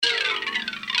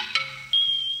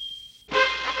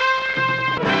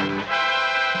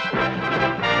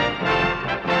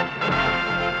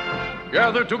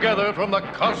gathered together from the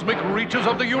cosmic reaches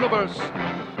of the universe,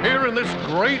 here in this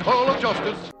great hall of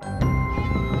justice.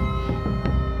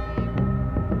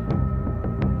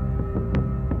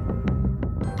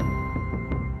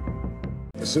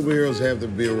 Superheroes have to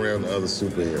be around other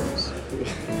superheroes.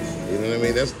 You know what I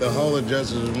mean? That's the Hall of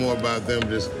Justice is more about them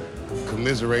just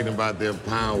commiserating about their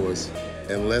powers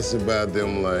and less about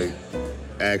them, like,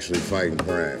 actually fighting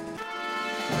crime.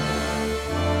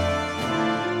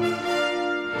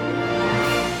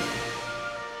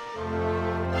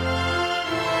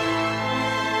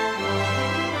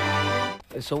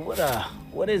 So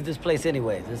what is this place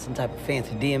anyway? Is this some type of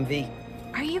fancy DMV?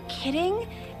 Are you kidding?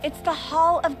 It's the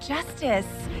Hall of Justice.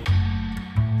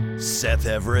 Seth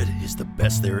Everett is the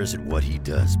best there is at what he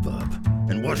does, bub.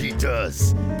 And what he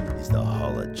does is the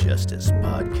Hall of Justice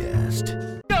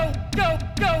podcast.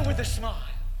 Go with a smile.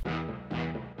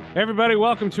 Hey everybody,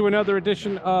 welcome to another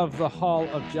edition of the Hall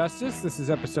of Justice. This is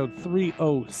episode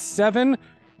 307,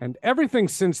 and everything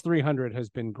since 300 has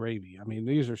been gravy. I mean,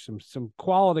 these are some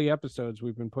quality episodes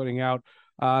we've been putting out.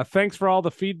 Thanks for all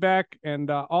the feedback and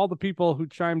all the people who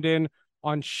chimed in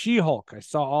on She-Hulk. I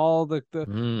saw all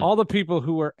the people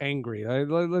who were angry.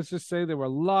 Let's just say there were a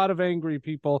lot of angry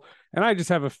people, and I just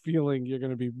have a feeling you're going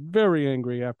to be very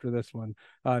angry after this one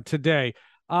today.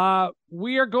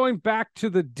 We are going back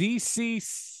to the DC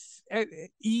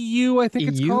EU, I think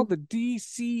it's called the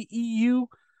DCEU.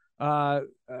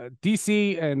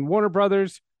 DC and Warner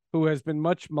Brothers, who has been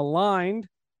much maligned,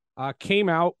 came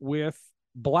out with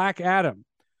Black Adam.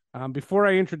 Before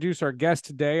I introduce our guest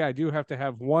today, I do have to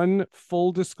have one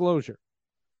full disclosure.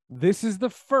 This is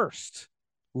the first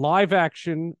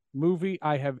live-action movie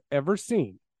I have ever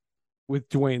seen with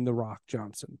Dwayne "The Rock"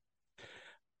 Johnson.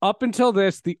 Up until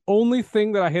this, the only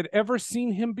thing that I had ever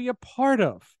seen him be a part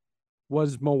of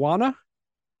was Moana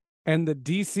and the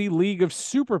DC League of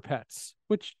Super Pets,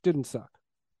 which didn't suck.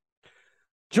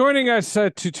 Joining us to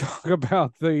talk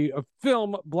about the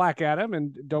film Black Adam,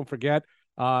 and don't forget,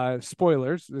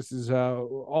 spoilers. This is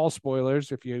all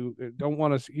spoilers. If you don't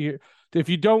want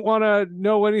to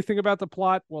know anything about the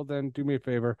plot, well, then do me a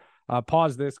favor.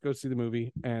 Pause this, go see the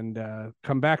movie, and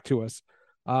come back to us.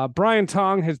 Brian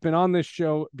Tong has been on this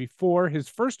show before. His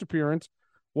first appearance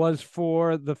was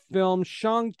for the film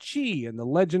Shang-Chi and the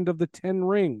Legend of the Ten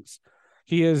Rings.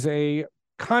 He is a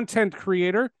content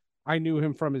creator. I knew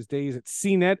him from his days at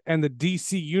CNET and the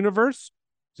DC Universe.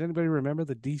 Does anybody remember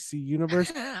the DC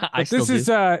Universe? This is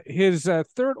his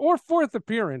third or fourth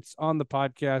appearance on the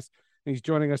podcast. And he's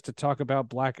joining us to talk about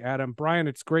Black Adam. Brian,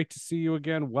 it's great to see you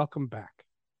again. Welcome back.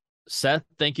 Seth,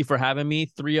 thank you for having me.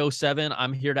 307.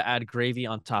 I'm here to add gravy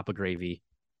on top of gravy.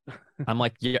 I'm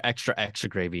like your extra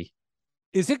gravy.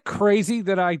 Is it crazy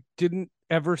that I didn't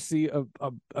ever see a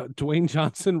Dwayne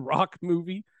Johnson Rock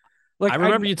movie? Like, I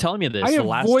remember you telling me this the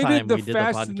last time we did the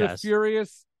Fast and the podcast.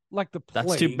 Furious, like the plague.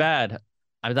 That's too bad.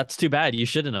 That's too bad. You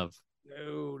shouldn't have.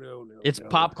 No. It's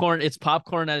popcorn. It's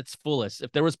popcorn at its fullest.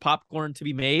 If there was popcorn to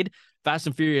be made, Fast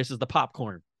and Furious is the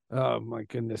popcorn. Oh my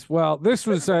goodness. Well, this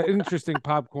was interesting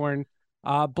popcorn.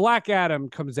 Black Adam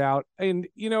comes out, and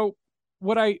you know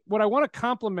what I want to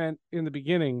compliment in the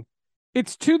beginning.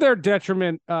 It's to their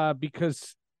detriment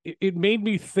because it made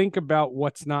me think about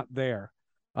what's not there.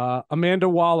 Amanda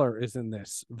Waller is in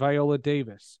this. Viola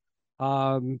Davis.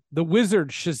 The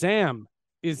Wizard Shazam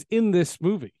is in this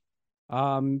movie.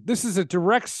 This is a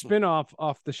direct spin-off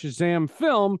off the Shazam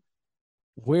film.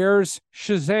 Where's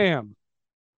Shazam?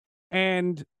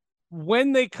 And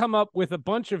when they come up with a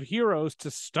bunch of heroes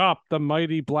to stop the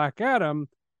mighty Black Adam,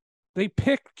 they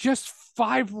pick just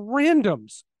 5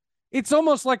 randoms. It's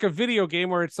almost like a video game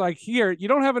where it's like, here, you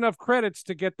don't have enough credits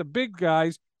to get the big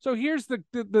guys, so here's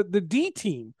the D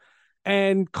team.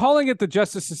 And calling it the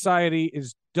Justice Society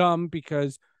is dumb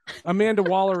because Amanda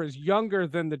Waller is younger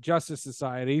than the Justice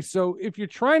Society. So if you're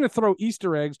trying to throw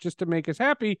Easter eggs just to make us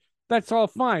happy, that's all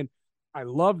fine. I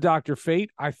love Dr.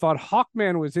 Fate. I thought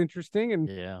Hawkman was interesting. And,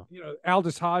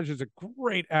 Aldous Hodge is a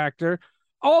great actor.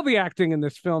 All the acting in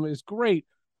this film is great.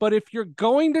 But if you're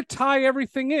going to tie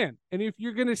everything in, and if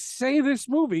you're going to say this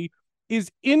movie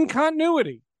is in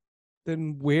continuity,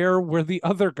 then where were the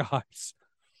other guys?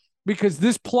 Because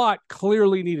this plot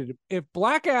clearly needed it. If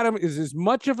Black Adam is as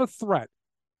much of a threat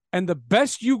and the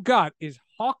best you got is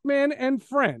Hawkman and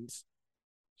friends,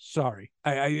 sorry,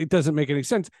 it doesn't make any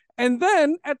sense. And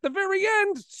then at the very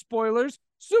end, spoilers,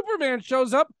 Superman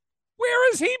shows up.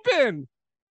 Where has he been?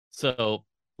 So,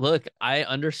 look, I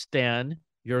understand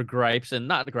your gripes, and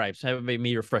not gripes,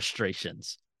 maybe your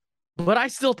frustrations. But I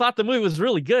still thought the movie was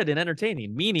really good and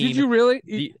entertaining. Meaning, did you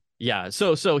really? Yeah.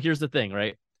 So here's the thing,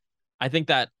 right? I think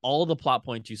that all the plot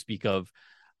points you speak of,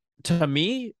 to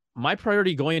me, my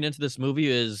priority going into this movie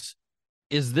is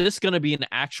this going to be an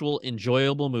actual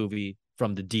enjoyable movie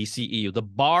from the DCEU? The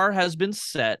bar has been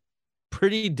set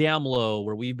pretty damn low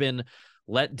where we've been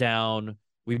let down.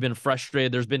 We've been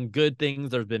frustrated. There's been good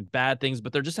things. There's been bad things,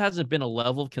 but there just hasn't been a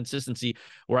level of consistency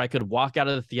where I could walk out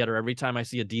of the theater every time I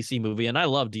see a DC movie. And I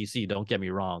love DC, don't get me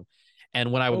wrong.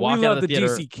 And when I walk out of the theater,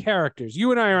 DC characters.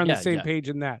 You and I are on the same page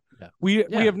in that. Yeah. We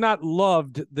have not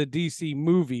loved the DC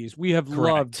movies. We have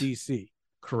loved DC.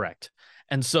 Correct.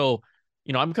 And so,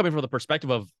 I'm coming from the perspective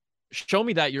of show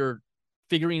me that you're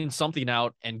figuring something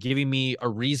out and giving me a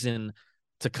reason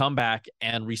to come back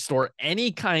and restore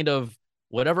any kind of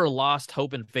whatever lost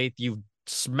hope and faith you've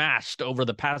smashed over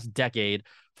the past decade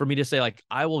for me to say, like,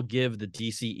 I will give the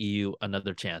DCEU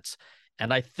another chance.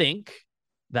 And I think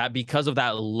that because of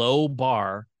that low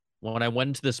bar, when I went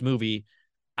into this movie,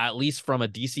 at least from a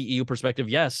DCEU perspective,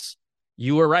 yes,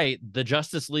 you were right. The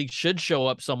Justice League should show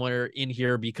up somewhere in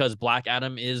here because Black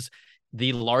Adam is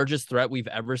the largest threat we've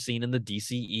ever seen in the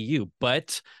DCEU.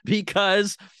 But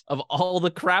because of all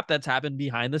the crap that's happened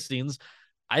behind the scenes,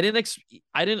 I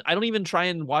don't even try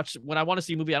and watch when I want to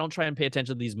see a movie. I don't try and pay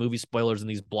attention to these movie spoilers and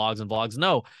these blogs and vlogs.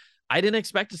 No, I didn't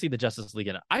expect to see the Justice League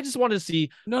in it. I just wanted to see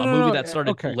a movie that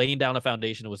started laying down a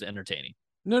foundation and was entertaining.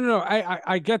 No.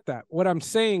 I get that. What I'm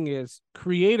saying is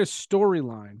create a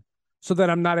storyline so that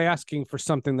I'm not asking for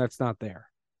something that's not there.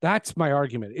 That's my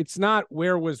argument. It's not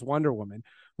where was Wonder Woman,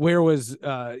 where was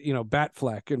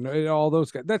Batfleck and all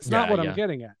those guys. That's not what I'm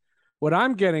getting at. What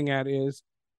I'm getting at is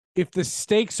if the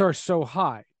stakes are so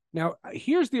high. Now,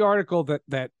 here's the article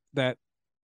that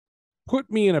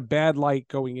put me in a bad light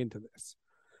going into this.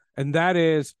 And that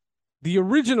is the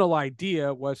original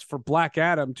idea was for Black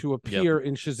Adam to appear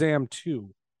in Shazam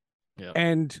 2. Yep.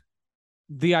 And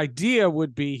the idea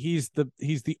would be he's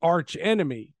the arch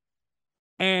enemy.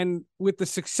 And with the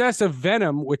success of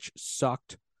Venom, which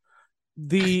sucked,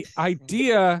 the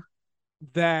idea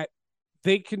that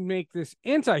they can make this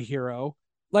anti-hero,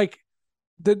 like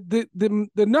the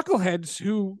knuckleheads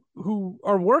who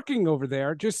are working over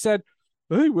there just said,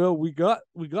 hey, well, we got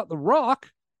The Rock.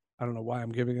 I don't know why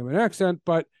I'm giving him an accent,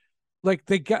 but like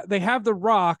they have The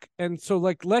Rock, and so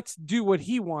like let's do what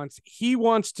he wants. He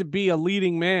wants to be a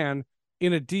leading man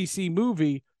in a DC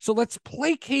movie, so let's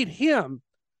placate him.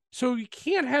 So you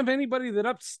can't have anybody that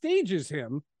upstages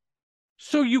him.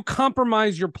 So you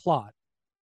compromise your plot.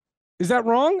 Is that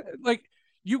wrong? Like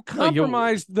you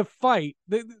compromise the fight.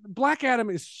 The Black Adam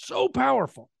is so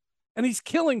powerful, and he's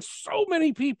killing so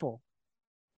many people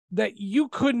that you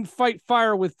couldn't fight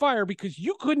fire with fire because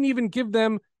you couldn't even give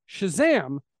them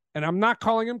Shazam. And I'm not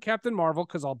calling him Captain Marvel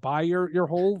because I'll buy your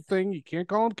whole thing. You can't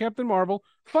call him Captain Marvel.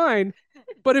 Fine.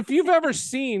 But if you've ever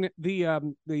seen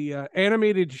the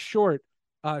animated short,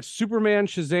 Superman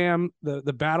Shazam,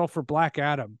 the battle for Black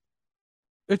Adam,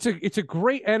 it's a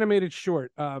great animated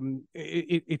short.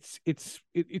 It's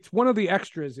one of the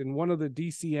extras in one of the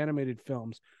DC animated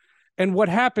films. And what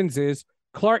happens is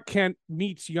Clark Kent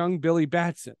meets young Billy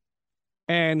Batson,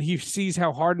 and he sees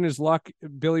how hard in his luck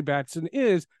Billy Batson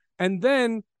is. And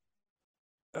then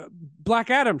Black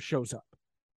Adam shows up,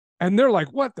 and they're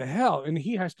like, what the hell? And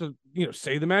he has to,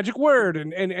 say the magic word,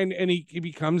 and he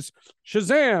becomes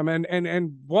Shazam,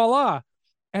 and voila.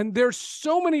 And there's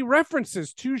so many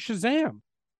references to Shazam.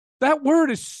 That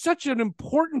word is such an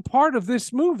important part of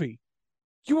this movie.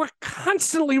 You are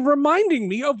constantly reminding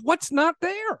me of what's not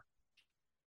there.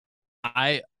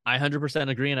 I 100%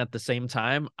 agree. And at the same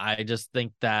time, I just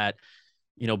think that,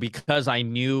 because I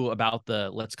knew about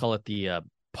let's call it the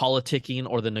politicking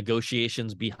or the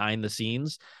negotiations behind the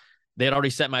scenes, they had already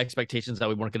set my expectations that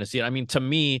we weren't going to see it. I mean, to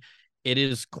me, it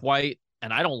is quite,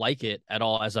 and I don't like it at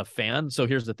all as a fan. So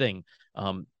here's the thing.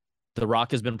 The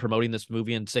Rock has been promoting this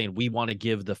movie and saying, we want to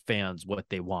give the fans what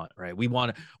they want, right?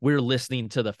 We're listening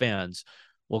to the fans.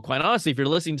 Well, quite honestly, if you're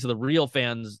listening to the real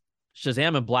fans,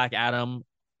 Shazam and Black Adam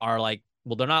are like,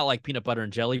 well, they're not like peanut butter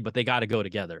and jelly, but they got to go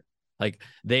together. Like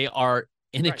they are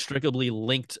inextricably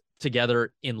linked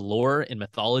together in lore, in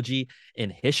mythology, in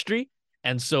history.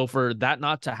 And so for that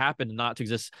not to happen and not to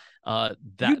exist, you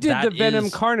did the Venom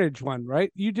Carnage one,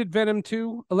 right? You did Venom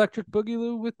 2, Electric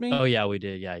Boogaloo with me. Oh yeah, we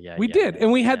did. Yeah. We did.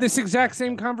 And we had this exact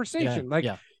same conversation.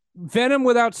 Venom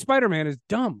without Spider-Man is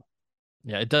dumb.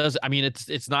 Yeah, it does. I mean,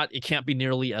 it can't be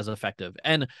nearly as effective.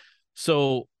 And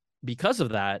so because of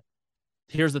that,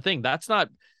 here's the thing.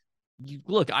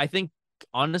 Look, I think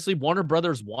honestly, Warner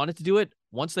Brothers wanted to do it.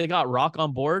 Once they got Rock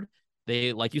on board,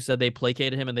 they, like you said, they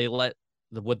placated him and they let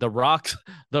what the Rock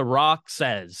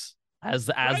says, as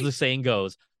the saying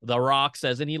goes, the Rock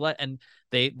says, and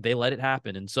they let it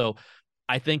happen. And so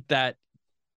I think that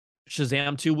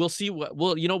Shazam 2, we'll see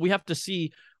we have to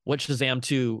see what Shazam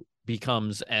 2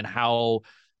 becomes and how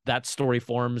that story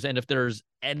forms, and if there's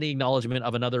any acknowledgement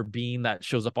of another being that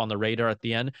shows up on the radar at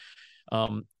the end.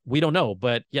 We don't know,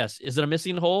 but yes, is it a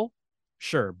missing hole?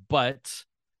 Sure. But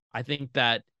I think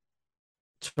that,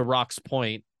 to Rock's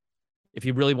point, if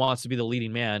he really wants to be the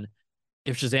leading man,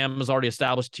 if Shazam is already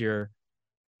established here,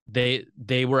 they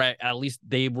were at least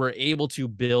they were able to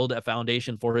build a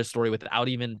foundation for his story without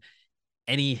even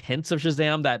any hints of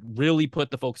Shazam that really put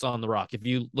the focus on The Rock. If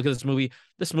you look at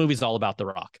this movie's all about The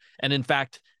Rock. And in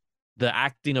fact, the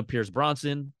acting of Pierce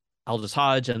Bronson, Aldous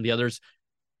Hodge, and the others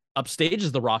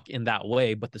upstages The Rock in that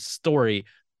way, but the story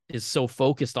is so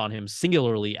focused on him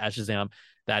singularly as Shazam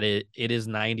that it is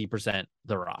 90%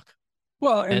 The Rock.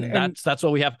 Well, and that's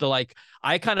what we have to like.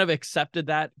 I kind of accepted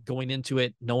that going into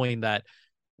it, knowing that,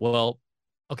 well,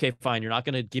 okay, fine, you're not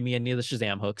going to give me any of the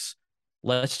Shazam hooks.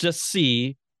 Let's just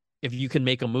see if you can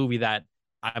make a movie that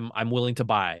I'm willing to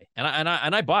buy. And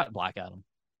I bought Black Adam.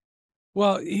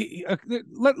 Well,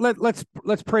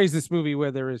 let's praise this movie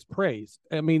where there is praise.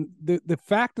 I mean, the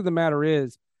fact of the matter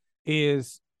is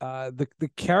the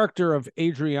character of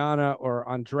Adriana or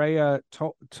Andrea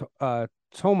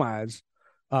Tomaz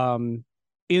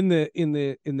in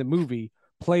the movie,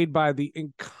 played by the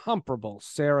incomparable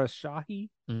Sarah Shahi,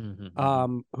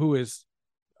 who is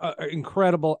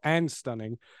incredible and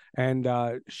stunning,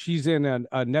 and she's in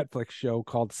a Netflix show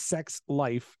called Sex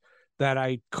Life that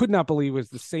I could not believe was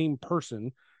the same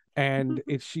person. And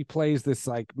she plays this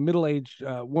like middle-aged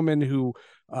woman who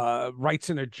writes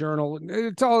in a journal.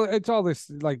 It's all this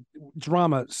like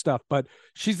drama stuff, but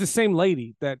she's the same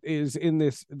lady that is in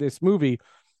this movie.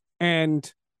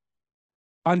 And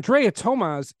Andrea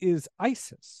Tomaz is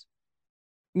ISIS.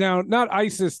 Now, not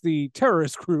ISIS, the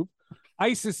terrorist group,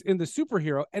 ISIS in the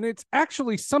superhero. And it's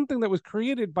actually something that was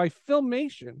created by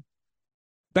Filmation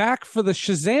back for the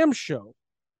Shazam show.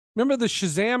 Remember the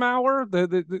Shazam hour?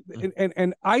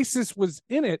 And ISIS was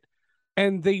in it,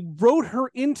 and they wrote her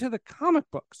into the comic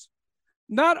books.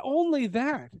 Not only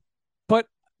that, but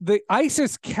the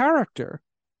ISIS character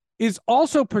is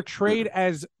also portrayed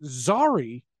as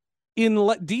Zari in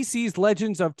DC's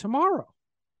Legends of Tomorrow.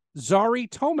 Zari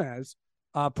Tomaz,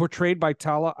 portrayed by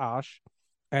Tala Ash,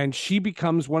 and she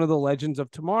becomes one of the Legends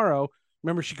of Tomorrow.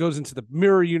 Remember, she goes into the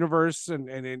mirror universe and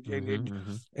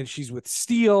she's with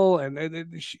Steel.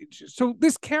 So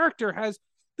this character has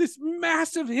this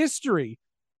massive history,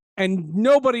 and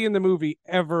nobody in the movie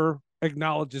ever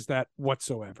acknowledges that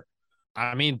whatsoever.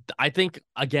 I mean, I think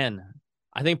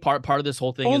part of this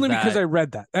whole thing only is because I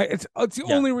read that. It's the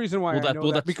only reason why I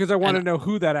know that, because I want to know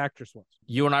who that actress was.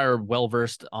 You and I are well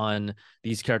versed on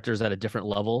these characters at a different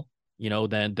level,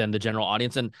 than the general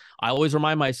audience. And I always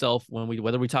remind myself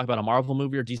whether we talk about a Marvel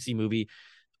movie or DC movie,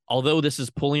 although this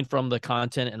is pulling from the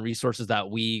content and resources that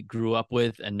we grew up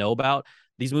with and know about,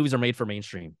 these movies are made for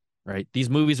mainstream, right?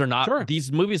 These movies are not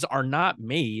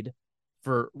made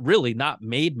for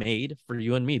made for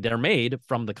you and me. They're made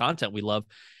from the content we love.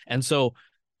 And so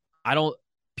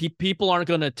people aren't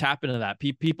going to tap into that.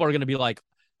 People are going to be like,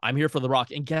 I'm here for The Rock.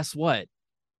 And guess what?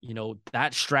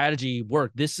 That strategy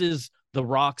worked. This is The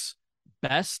Rock's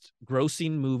best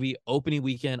grossing movie opening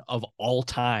weekend of all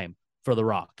time for The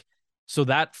Rock. So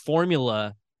that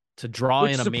formula to draw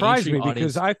in a mainstream audience,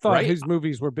 because I thought his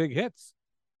movies were big hits.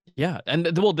 Yeah, and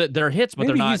they're hits,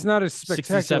 but he's not as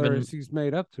spectacular as he's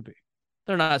made up to be.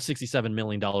 They're not $67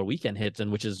 million weekend hits,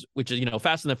 and which is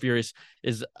Fast and the Furious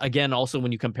is, again, also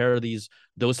when you compare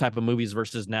those type of movies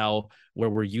versus now where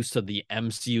we're used to the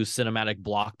MCU cinematic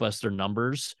blockbuster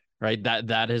numbers, right?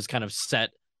 That has kind of set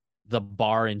the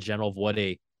bar in general of what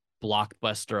a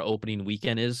blockbuster opening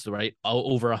weekend is, right?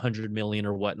 Over 100 million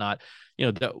or whatnot.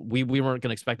 We weren't going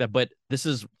to expect that, but this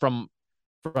is from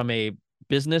a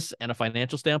business and a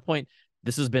financial standpoint,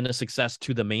 this has been a success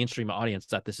to the mainstream audience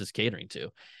that this is catering to.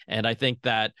 And I think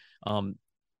that,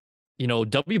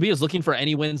 WB is looking for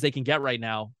any wins they can get right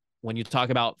now when you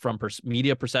talk about from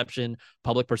media perception,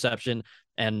 public perception,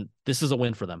 and this is a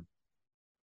win for them.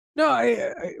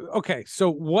 No, okay. So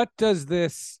what does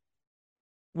this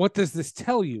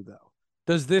tell you, though?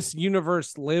 Does this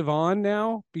universe live on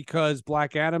now because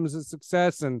Black Adam is a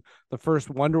success and the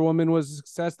first Wonder Woman was a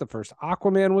success, the first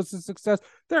Aquaman was a success?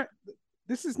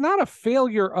 This is not a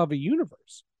failure of a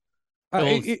universe.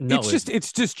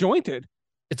 It's disjointed.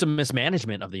 It's a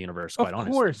mismanagement of the universe, quite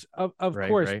honestly. Of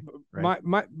course. Right.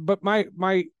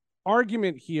 My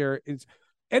argument here is,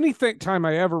 anything time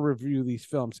I ever review these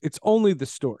films, it's only the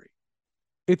story.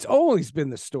 It's always been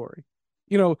the story.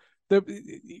 I'll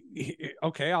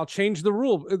change the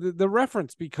rule, the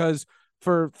reference, because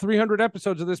for 300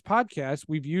 episodes of this podcast,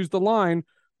 we've used the line,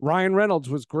 Ryan Reynolds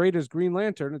was great as Green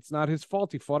Lantern. It's not his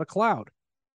fault he fought a cloud.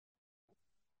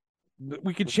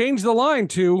 we could change the line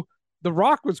to The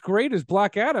Rock was great as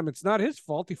Black Adam. It's not his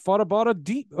fault. He fought a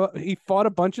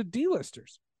bunch of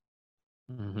D-listers.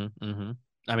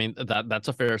 I mean, that's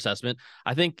a fair assessment.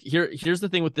 I think here's the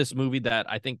thing with this movie that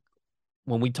I think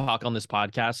when we talk on this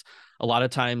podcast, a lot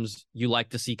of times you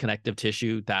like to see connective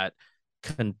tissue that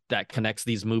connects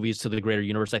these movies to the greater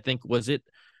universe. I think was it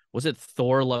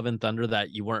Thor: Love and Thunder that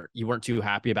you weren't too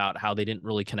happy about how they didn't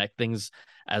really connect things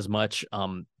as much.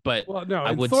 But well,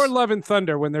 no, Thor: Love and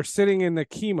Thunder, when they're sitting in the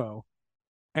chemo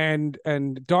and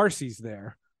Darcy's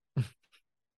there.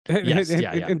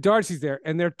 And Darcy's there,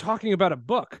 and they're talking about a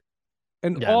book,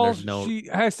 and all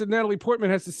Natalie Portman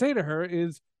has to say to her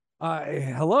is,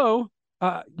 "Hello,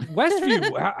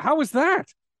 Westview. How was that?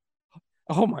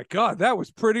 Oh my God, that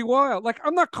was pretty wild. Like,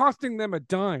 I'm not costing them a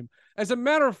dime. As a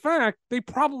matter of fact, they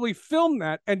probably filmed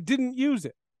that and didn't use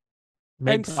it.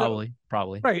 Probably.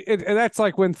 Right, and that's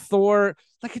like when Thor,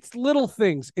 like it's little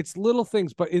things.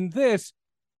 But in this,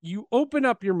 you open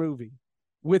up your movie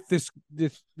with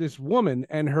this woman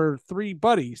and her three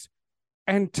buddies,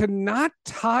 and to not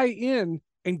tie in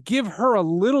and give her a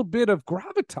little bit of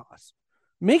gravitas,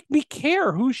 make me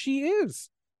care who she is.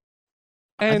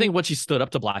 And I think when she stood up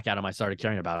to Black Adam, I started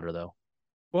caring about her, though.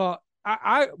 Well,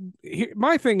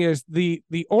 my thing is the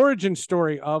origin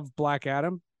story of Black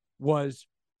Adam was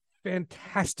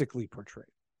fantastically portrayed.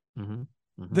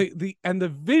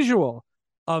 The visual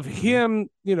of him,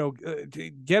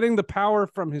 getting the power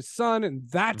from his son, and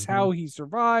that's how he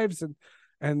survives, and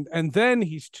then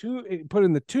he's put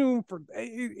in the tomb for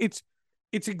it's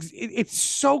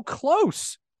so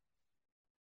close.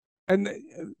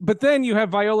 But then you have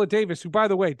Viola Davis, who, by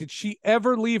the way, did she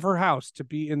ever leave her house to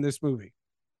be in this movie?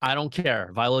 I don't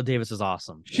care. Viola Davis is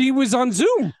awesome. She was on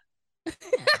Zoom.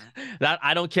 That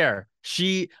I don't care.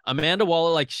 Amanda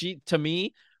Waller, like to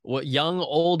me, young,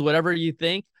 old, whatever you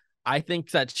think, I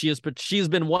think that she's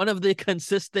been one of the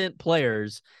consistent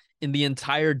players in the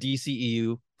entire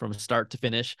DCEU from start to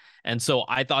finish. And so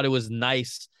I thought it was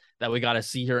nice that we got to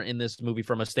see her in this movie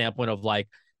from a standpoint of like,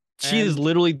 she is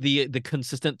literally the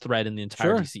consistent thread in the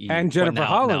entire DCEU. And Jennifer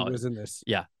Holland was in this.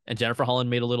 Yeah. And Jennifer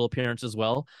Holland made a little appearance as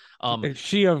well.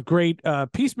 She of great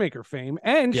Peacemaker fame,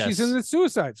 and she's in the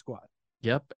Suicide Squad.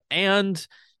 Yep. And,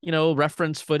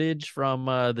 reference footage from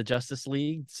the Justice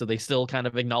League. So they still kind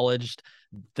of acknowledged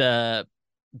they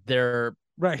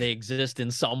exist in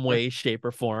some way, shape,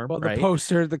 or form. Well,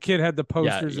 the kid had the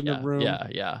posters in the room.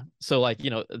 Yeah. So like,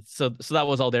 so that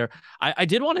was all there. I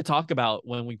did want to talk about,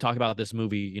 when we talk about this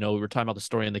movie, we were talking about the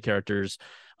story and the characters.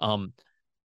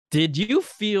 Did you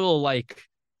feel like,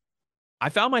 I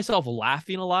found myself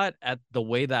laughing a lot at the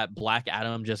way that Black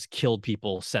Adam just killed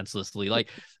people senselessly. Like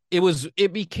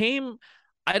it became,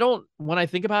 when I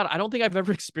think about it, I don't think I've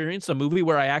ever experienced a movie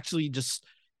where I actually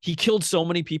he killed so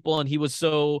many people and he was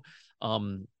so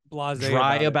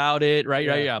dry about it, right?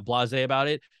 Yeah. Right. Yeah. Blasé about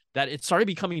it, that it started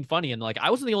becoming funny. And like,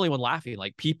 I wasn't the only one laughing.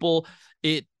 Like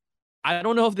I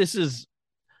don't know if this is,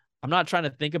 I'm not trying to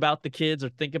think about the kids or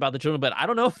think about the children, but I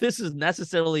don't know if this is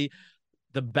necessarily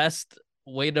the best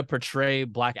way to portray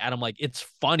Black Adam. Like, it's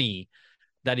funny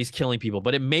that he's killing people,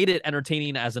 but it made it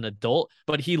entertaining as an adult.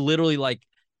 But he literally, like,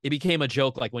 it became a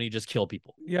joke, like when he just killed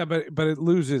people. Yeah, but it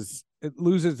loses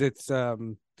its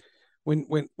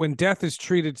when death is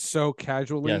treated so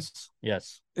casually.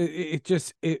 Yes.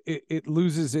 It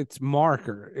loses its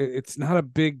marker. It's not a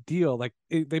big deal. Like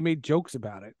they made jokes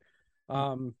about it.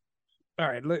 All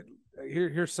right,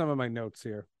 here's some of my notes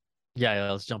here.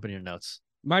 Yeah, let's jump in your notes.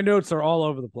 My notes are all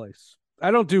over the place. I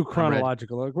don't do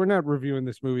chronological. Like, we're not reviewing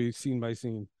this movie scene by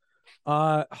scene.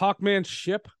 Hawkman's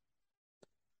ship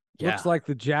looks like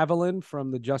the Javelin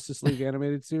from the Justice League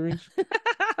animated series.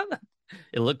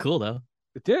 It looked cool though.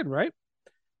 It did, right?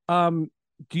 Do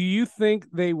you think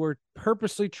they were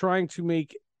purposely trying to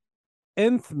make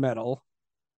nth metal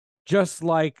just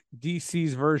like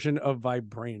DC's version of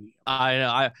Vibranium?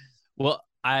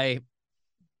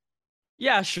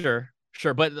 Yeah, sure.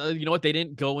 But you know what? They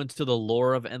didn't go into the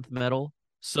lore of nth metal.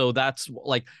 So that's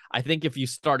like, I think if you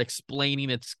start explaining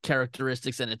its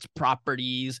characteristics and its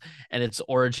properties and its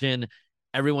origin,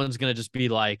 everyone's going to just be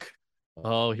like,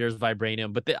 oh, here's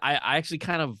Vibranium. But I actually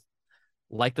kind of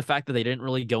like the fact that they didn't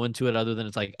really go into it other than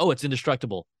it's like, oh, it's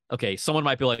indestructible. Okay, someone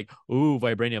might be like, ooh,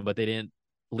 Vibranium, but they didn't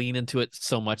lean into it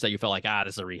so much that you felt like,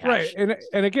 this is a rehash. Right,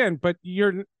 and again, but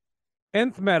your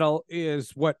nth metal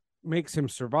is what makes him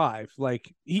survive.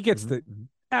 Like, he gets the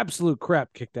absolute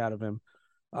crap kicked out of him.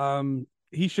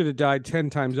 He should have died 10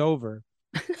 times over.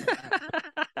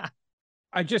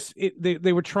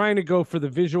 They were trying to go for the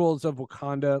visuals of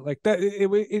Wakanda, like that.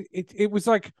 It was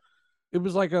like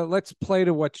a let's play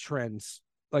to what trends.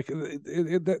 Like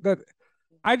that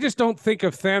I just don't think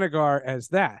of Thanagar as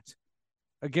that.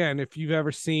 Again, if you've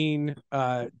ever seen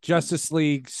Justice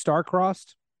League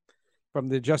Starcrossed from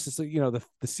the Justice League,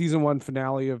 the season 1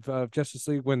 finale of Justice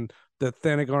League when the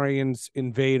Thanagarians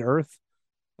invade Earth,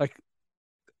 like,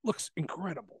 looks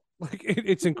incredible. Like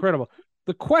it's incredible.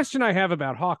 The question I have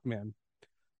about Hawkman,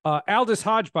 Aldous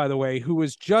Hodge, by the way, who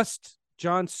was just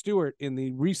Jon Stewart in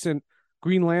the recent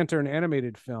Green Lantern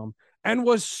animated film and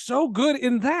was so good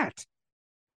in that.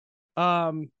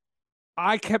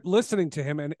 I kept listening to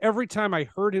him, and every time I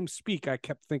heard him speak, I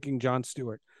kept thinking Jon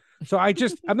Stewart. So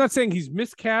I'm not saying he's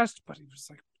miscast, but he was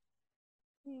like,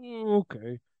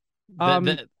 okay.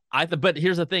 But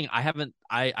here's the thing.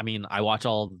 I mean, I watch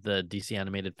all the DC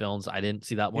animated films. I didn't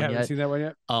see that one yet. Haven't seen that one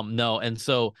yet? No. And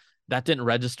so that didn't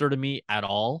register to me at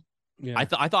all. Yeah.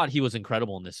 I thought he was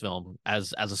incredible in this film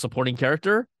as a supporting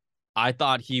character. I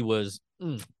thought he was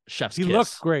chef's kiss. He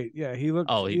looked great. Yeah, he looked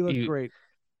great.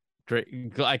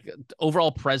 Great, like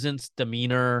overall presence,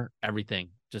 demeanor, everything,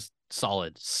 just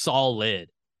solid.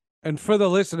 And for the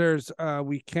listeners,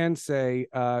 we can say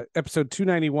episode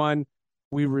 291,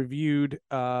 we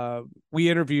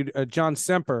interviewed John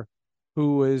Semper,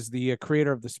 who is the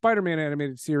creator of the Spider-Man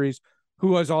animated series, who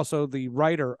was also the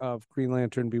writer of Green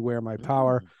Lantern Beware My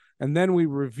Power. And then we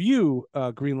review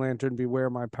Green Lantern Beware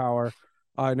My Power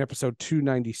in episode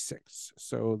 296.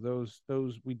 So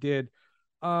those we did.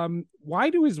 Why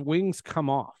do his wings come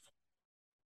off?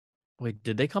 Wait,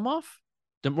 did they come off?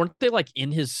 Weren't they like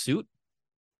in his suit?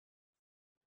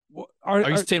 Are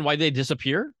you saying why they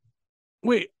disappear?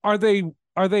 Wait, are they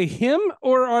him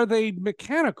or are they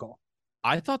mechanical?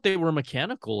 I thought they were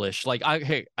mechanical-ish. Like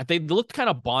they looked kind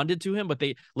of bonded to him, but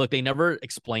they never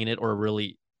explain it or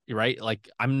really, right? Like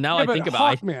I think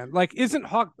about Hawkman. Like isn't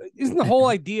the whole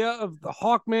idea of the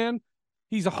Hawkman?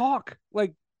 He's a hawk.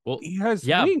 Like he has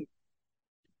wings.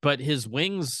 But his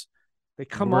wings, they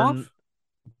come off.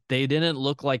 They didn't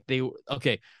look like they were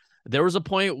okay. There was a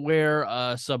point where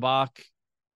Sabak,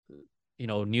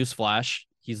 newsflash,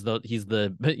 he's the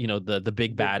the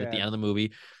big bad at the end of the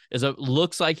movie,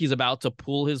 looks like he's about to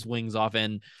pull his wings off,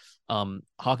 and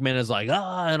Hawkman is like,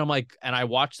 and I'm like, and I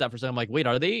watched that for a second. I'm like, wait,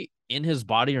 are they in his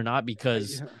body or not?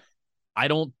 Because I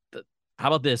don't. How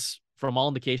about this? From all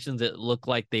indications, it looked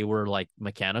like they were like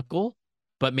mechanical,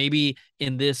 but maybe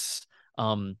in this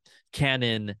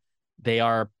canon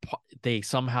they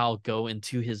somehow go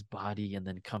into his body and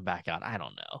then come back out. I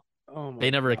don't know.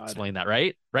 They never explained that,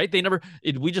 right? They never.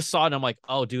 We just saw it and I'm like,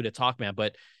 oh dude, it's Hawkman.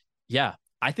 But yeah,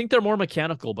 I think they're more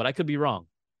mechanical, but I could be wrong.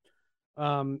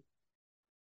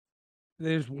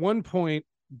 There's one point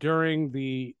during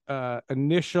the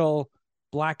initial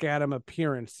Black Adam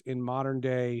appearance in modern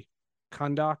day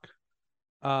Kahndaq,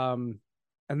 and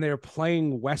they're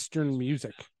playing Western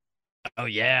music. Oh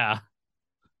yeah.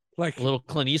 Like a little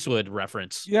Clint Eastwood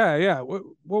reference. Yeah.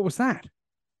 What was that?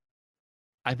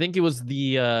 I think it was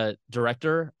the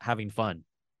director having fun.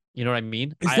 You know what I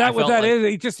mean? Is that what that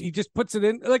is? He just puts it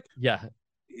in like, yeah.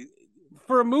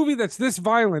 For a movie that's this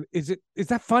violent, is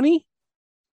that funny?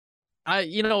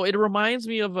 It reminds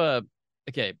me of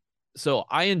so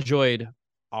I enjoyed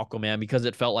Aquaman because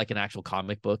it felt like an actual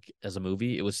comic book as a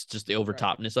movie. It was just the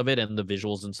overtopness of it and the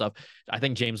visuals and stuff. I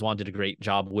think James Wan did a great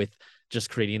job with just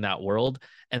creating that world.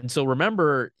 And so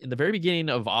remember in the very beginning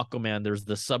of Aquaman, there's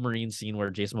the submarine scene where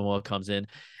Jason Momoa comes in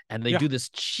and they do this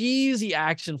cheesy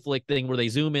action flick thing where they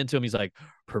zoom into him. He's like,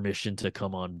 permission to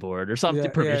come on board or something,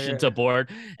 permission to board.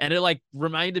 And it like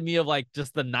reminded me of like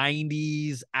just the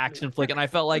 90s action flick. And I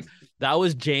felt like that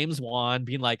was James Wan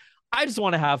being like, I just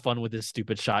want to have fun with this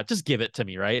stupid shot. Just give it to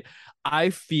me, right? I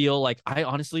feel like I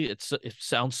honestly, it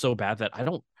sounds so bad that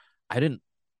I didn't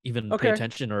even pay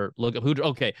attention or look up who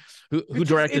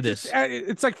directed this.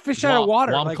 It's like fish out of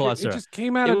water. Like it just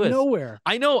came out of nowhere.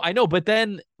 I know, but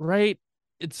then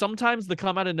it's sometimes the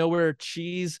come out of nowhere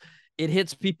cheese. It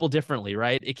hits people differently,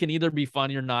 right? It can either be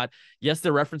funny or not. Yes,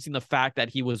 they're referencing the fact that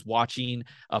he was watching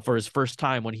for his first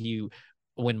time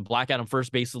when Black Adam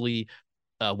first basically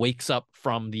wakes up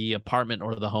from the apartment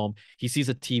or the home. He sees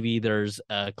a TV. There's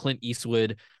a Clint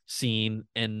Eastwood scene,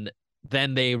 and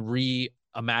then they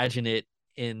reimagine it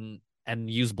and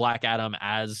use Black Adam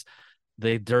as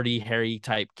the dirty, hairy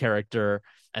type character.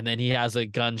 And then he has a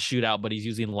gun shootout, but he's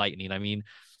using lightning. I mean,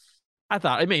 I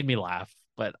thought it made me laugh,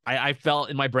 but I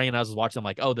felt in my brain as I was watching, I'm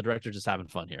like, oh, the director's just having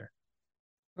fun here.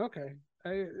 Okay.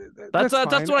 That's what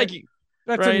that's nitpicky.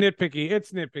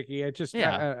 It's nitpicky. It just,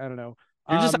 I don't know.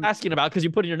 You're just asking about because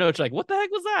you put in your notes like, what the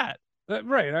heck was that?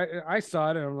 Right. I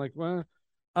saw it and I'm like, well,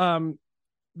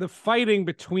 the fighting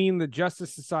between the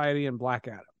Justice Society and Black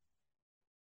Adam.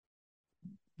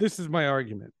 This is my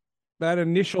argument. That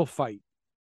initial fight,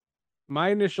 my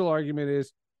initial argument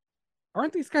is,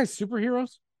 aren't these guys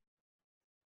superheroes?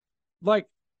 Like,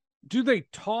 do they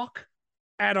talk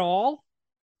at all?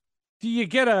 Do you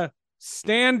get a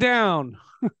stand down?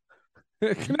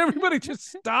 Can everybody just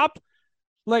stop?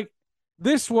 Like,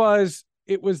 this is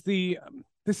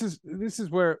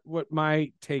where what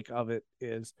my take of it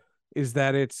is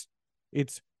that it's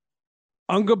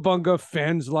unga bunga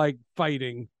fans like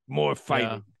fighting, more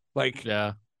fighting. Like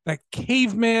that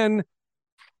caveman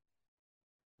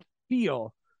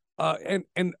feel.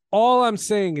 And all I'm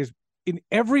saying is, in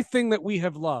everything that we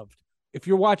have loved, if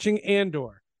you're watching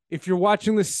Andor, if you're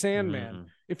watching The Sandman,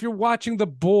 if you're watching The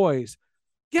Boys,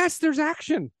 yes, there's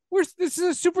action. This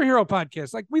is a superhero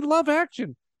podcast. Like, we love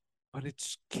action, but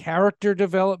it's character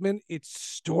development, it's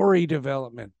story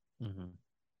development.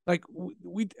 Like,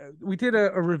 we did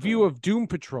a review of Doom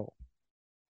Patrol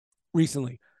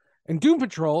recently, and Doom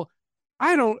Patrol,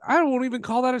 I won't even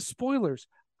call that as spoilers.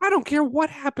 I don't care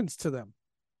what happens to them.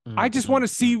 I just want to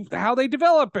see how they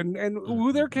develop and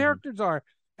who their characters are.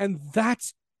 And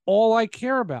that's all I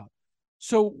care about.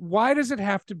 So why does it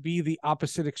have to be the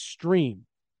opposite extreme,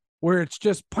 where it's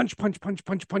just punch, punch, punch,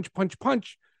 punch, punch, punch,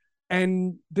 punch,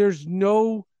 and there's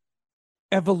no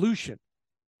evolution?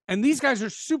 And these guys are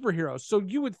superheroes. So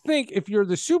you would think, if you're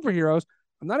the superheroes,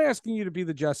 I'm not asking you to be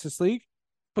the Justice League,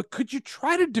 but could you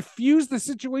try to diffuse the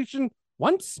situation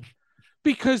once?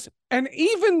 Because, and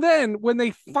even then, when they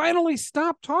finally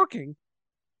stop talking,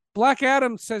 Black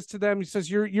Adam says to them, he says,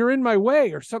 you're in my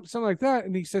way, or something like that.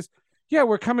 And he says, yeah,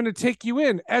 we're coming to take you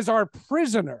in as our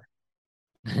prisoner.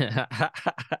 Who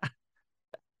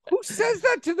says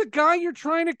that to the guy you're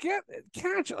trying to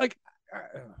catch? Like, oh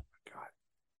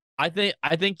my God.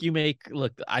 I think you make,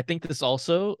 look, I think this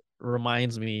also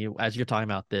reminds me, as you're talking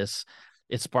about this,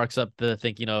 it sparks up the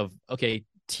thinking of, okay,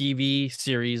 TV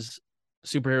series,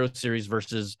 superhero series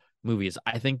versus movies.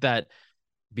 I think that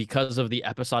because of the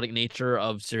episodic nature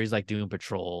of series like Doom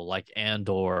Patrol, like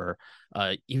Andor,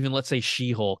 even let's say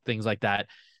She-Hulk, things like that,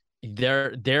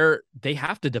 they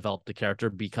have to develop the character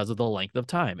because of the length of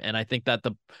time. And I think that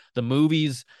the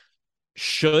movies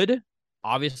should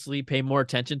obviously pay more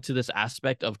attention to this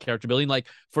aspect of character building. Like,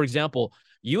 for example,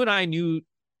 you and I knew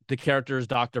the characters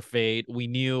Dr. Fate, we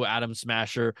knew Atom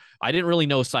Smasher. I didn't really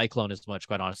know Cyclone as much,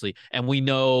 quite honestly, and we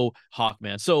know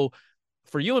Hawkman. So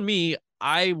for you and me,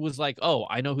 I was like, oh,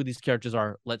 I know who these characters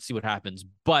are. Let's see what happens.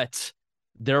 But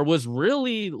there was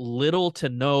really little to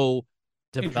no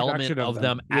development of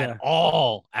them at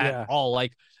all.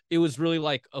 Like, it was really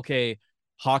like, okay,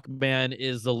 Hawkman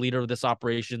is the leader of this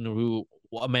operation, who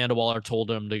Amanda Waller told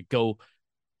him to go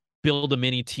build a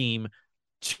mini team.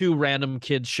 2 random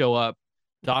kids show up.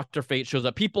 Dr. Fate shows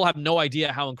up. People have no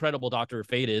idea how incredible Dr.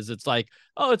 Fate is. It's like,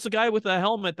 oh, it's a guy with a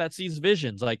helmet that sees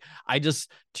visions. Like, I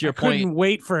just, to your point, couldn't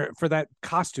wait for that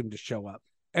costume to show up.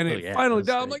 And finally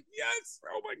done. I'm like, yes,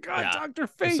 oh my God, yeah. Dr.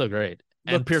 Fate. It's so great.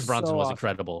 And Pierce Brosnan was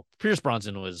incredible. Pierce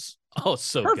Brosnan was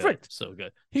so perfect. Good. So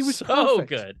good. He was so perfect.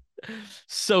 good.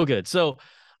 So good. So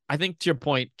I think, to your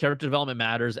point, character development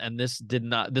matters. And this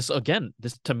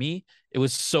to me, it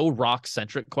was so Rock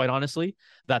centric, quite honestly,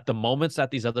 that the moments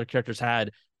that these other characters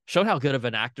had showed how good of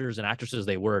an actors and actresses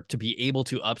they were to be able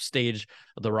to upstage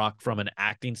The Rock from an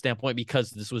acting standpoint,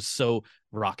 because this was so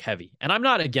Rock heavy. And I'm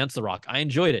not against The Rock. I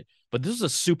enjoyed it, but this is a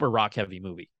super Rock heavy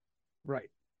movie. Right.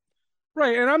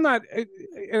 And I'm not,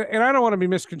 and I don't want to be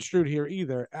misconstrued here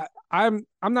either. I'm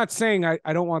not saying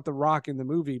I don't want The Rock in the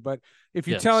movie, but if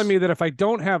you're telling me that if I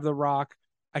don't have The Rock,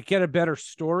 I get a better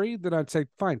story, then I'd say,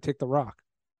 fine, take The Rock.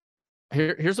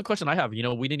 Here's the question I have. We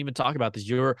didn't even talk about this.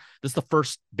 This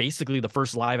is basically the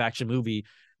first live action movie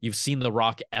you've seen The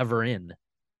Rock ever in.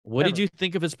 What did you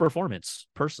think of his performance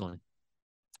personally?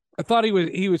 I thought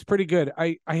he was pretty good.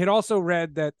 I had also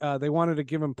read that they wanted to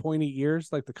give him pointy ears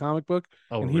like the comic book,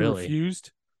 and he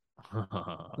refused.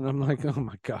 And I'm like, oh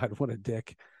my God, what a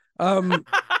dick.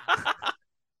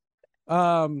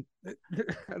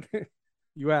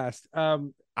 You asked.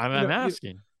 I'm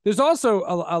asking. There's also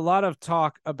a lot of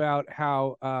talk about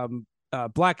how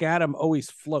Black Adam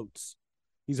always floats.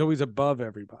 He's always above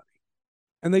everybody.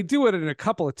 And they do it in a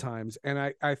couple of times. And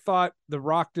I thought The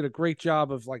Rock did a great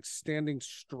job of like standing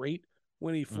straight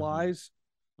when he flies.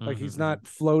 Like he's not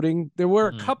floating. There were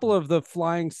a couple of the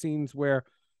flying scenes where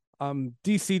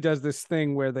DC does this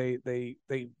thing where they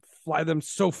fly them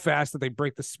so fast that they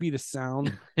break the speed of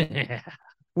sound.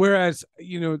 Whereas,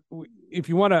 if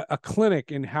you want a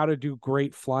clinic in how to do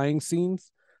great flying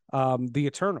scenes, The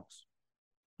Eternals,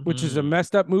 which is a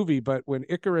messed up movie, but when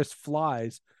Icarus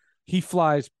flies, he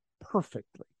flies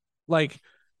perfectly. Like,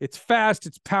 it's fast,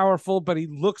 it's powerful, but he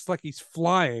looks like he's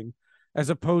flying, as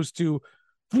opposed to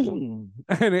boom,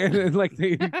 and like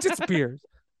it disappears.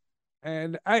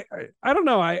 And I don't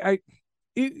know.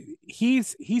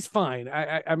 He's fine.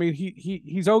 I mean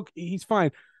he's okay. He's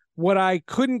fine. What I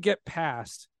couldn't get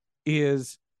past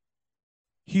is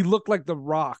he looked like The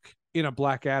Rock in a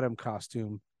Black Adam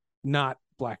costume, not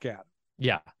Black Adam.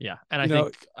 Yeah. And I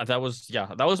think that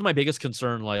was my biggest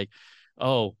concern. Like,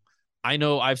 oh, I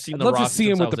know I've seen The Rock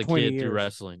since I was a kid through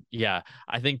wrestling. Yeah.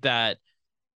 I think that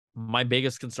my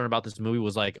biggest concern about this movie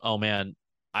was like, oh man,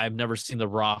 I've never seen The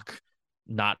Rock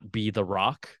not be The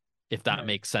Rock, if that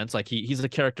makes sense. Like he's a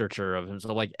caricature of him.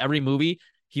 So like every movie,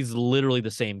 he's literally the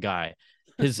same guy.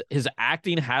 His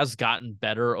acting has gotten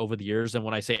better over the years. And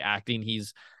when I say acting,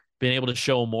 he's been able to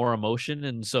show more emotion.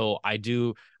 And so I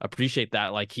do appreciate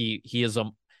that. Like he's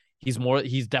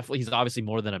obviously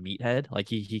more than a meathead. Like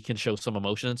he can show some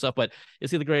emotion and stuff, but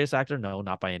is he the greatest actor? No,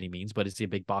 not by any means, but is he a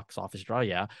big box office draw?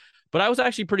 Yeah. But I was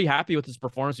actually pretty happy with his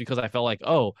performance because I felt like,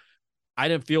 oh, I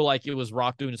didn't feel like it was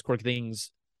Rock doing his quirky things.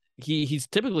 He's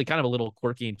typically kind of a little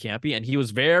quirky and campy, and he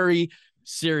was very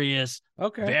serious,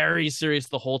 very serious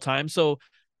the whole time. So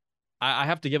I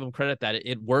have to give him credit that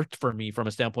it worked for me from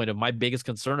a standpoint of my biggest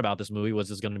concern about this movie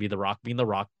was going to be The Rock being The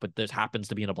Rock, but this happens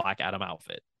to be in a Black Adam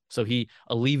outfit. So he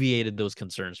alleviated those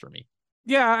concerns for me.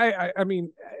 Yeah, I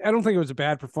mean, I don't think it was a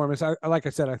bad performance. Like I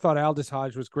said, I thought Aldous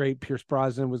Hodge was great. Pierce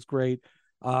Brosnan was great.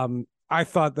 I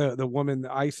thought the woman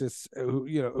Isis,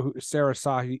 Sarah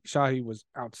Shahi was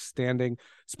outstanding,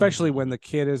 especially when the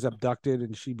kid is abducted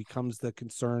and she becomes the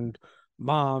concerned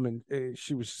mom, and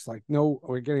she was just like, no,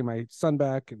 we're getting my son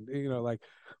back, and like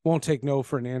won't take no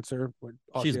for an answer.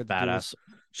 She's badass.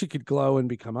 She could glow and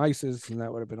become Isis, and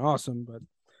that would have been awesome. But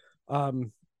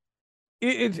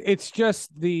it's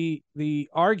just the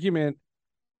argument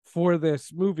for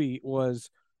this movie was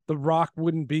The Rock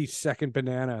wouldn't be second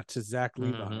banana to Zach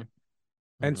Levi.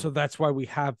 And so that's why we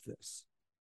have this.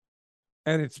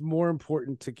 And it's more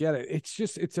important to get it.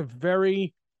 It's a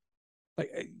very, like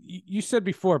you said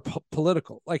before,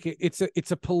 political. Like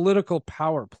it's a political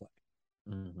power play.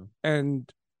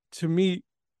 And to me,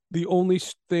 the only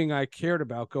thing I cared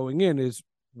about going in is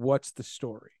what's the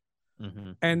story.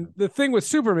 And the thing with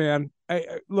Superman,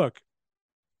 look,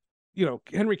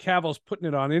 Henry Cavill's putting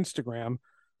it on Instagram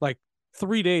like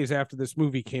 3 days after this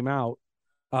movie came out.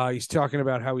 He's talking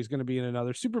about how he's going to be in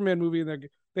another Superman movie, and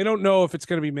they don't know if it's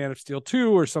going to be Man of Steel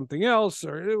 2 or something else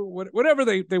or whatever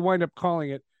they wind up calling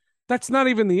it. That's not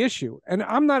even the issue. And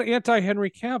I'm not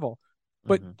anti-Henry Cavill,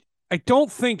 but I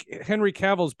don't think Henry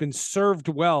Cavill's been served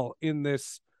well in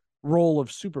this role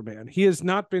of Superman. He has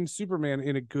not been Superman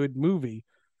in a good movie.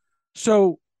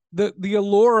 So the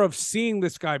allure of seeing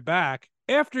this guy back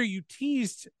after you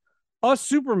teased a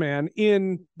Superman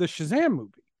in the Shazam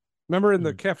movie. Remember in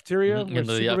the cafeteria? In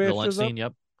the lunch scene,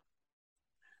 yep.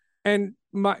 And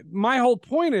my whole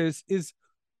point is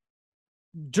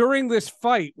during this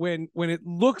fight, when it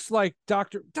looks like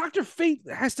Dr. Fate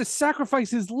has to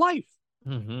sacrifice his life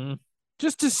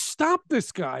just to stop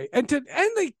this guy, and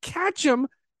they catch him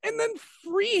and then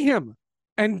free him.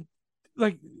 And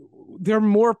like they're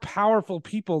more powerful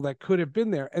people that could have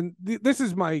been there. And this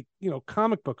is my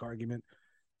comic book argument.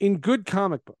 In good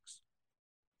comic books,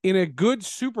 in a good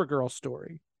Supergirl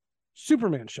story,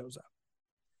 Superman shows up.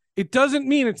 It doesn't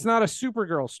mean it's not a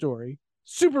Supergirl story.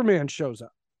 Superman shows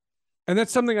up. And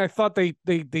that's something I thought they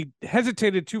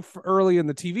hesitated too early in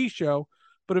the TV show.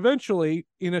 But eventually,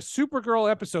 in a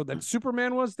Supergirl episode that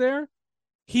Superman was there,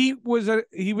 he was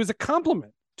a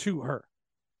compliment to her.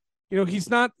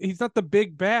 He's not the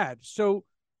big bad. So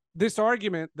this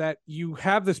argument that you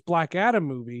have this Black Adam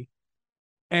movie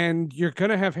and you're going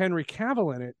to have Henry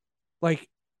Cavill in it, like,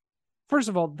 first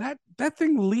of all, that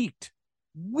thing leaked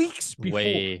weeks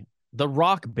before. The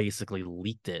Rock basically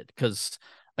leaked it because,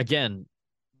 again,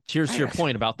 here's to your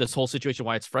point about this whole situation,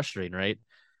 why it's frustrating, right?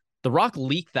 The Rock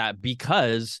leaked that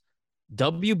because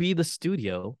WB, the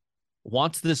studio,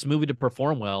 wants this movie to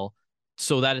perform well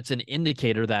so that it's an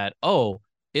indicator that, oh,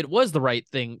 it was the right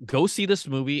thing. Go see this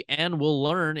movie and we'll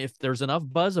learn if there's enough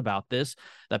buzz about this,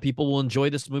 that people will enjoy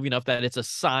this movie enough that it's a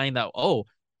sign that, oh,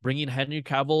 bringing Henry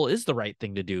Cavill is the right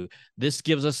thing to do. This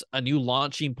gives us a new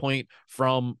launching point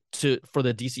for the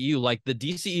DCU. Like the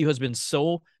DCU has been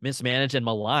so mismanaged and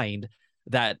maligned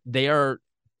that they're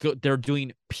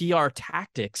doing PR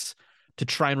tactics to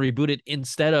try and reboot it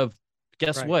instead of,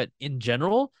 guess what? In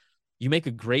general, you make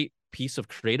a great piece of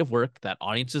creative work that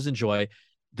audiences enjoy.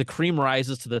 The cream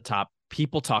rises to the top.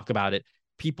 People talk about it.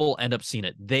 People end up seeing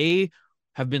it. They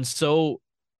have been so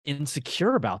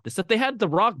insecure about this that they had The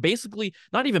Rock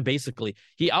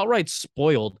he outright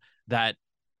spoiled that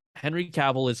Henry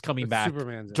Cavill is coming back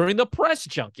during the press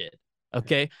junket.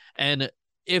 Okay. And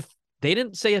if they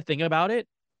didn't say a thing about it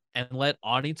and let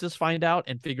audiences find out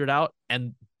and figure it out,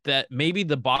 and that maybe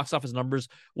the box office numbers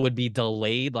would be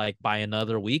delayed like by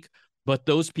another week, but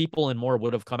those people and more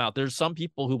would have come out. There's some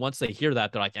people who once they hear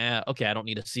that, they're like, okay, I don't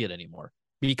need to see it anymore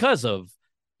because of,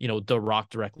 The Rock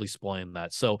directly spoiling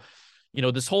that. So,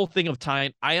 this whole thing of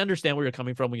time, I understand where you're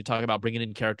coming from when you talk about bringing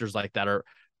in characters like that are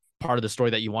part of the story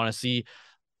that you want to see.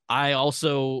 I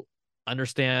also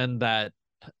understand that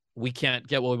we can't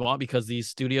get what we want because these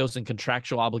studios and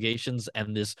contractual obligations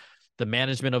and the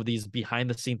management of these behind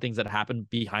the scene things that happen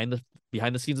behind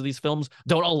the scenes of these films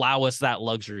don't allow us that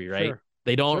luxury, right? Sure.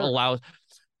 They don't allow.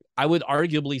 I would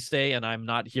arguably say, and I'm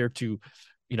not here to,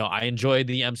 I enjoy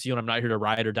the MCU and I'm not here to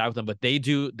ride or die with them, but they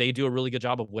do a really good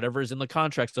job of whatever is in the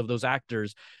contracts of those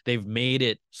actors. They've made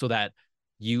it so that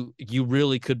you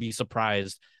really could be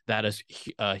surprised that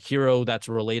a hero that's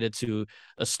related to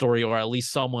a story, or at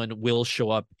least someone, will show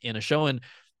up in a show. And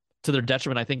to their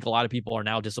detriment, I think a lot of people are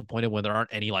now disappointed when there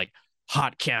aren't any like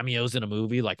hot cameos in a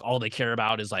movie. Like all they care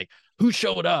about is like who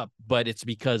showed up, but it's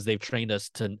because they've trained us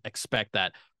to expect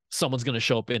that someone's going to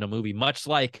show up in a movie, much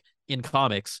like in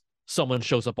comics, someone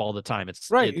shows up all the time. It's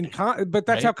right. But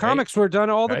that's how comics were done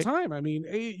all the right. time. I mean,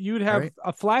 you'd have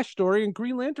a Flash story and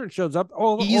Green Lantern shows up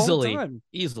all the time.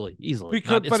 Easily.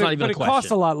 Because, it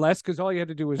costs a lot less because all you had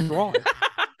to do was draw it.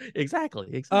 Exactly.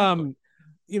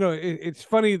 It's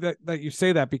funny that you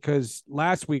say that, because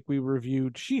last week we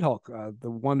reviewed She-Hulk, the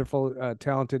wonderful,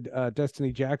 talented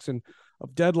Destiny Jackson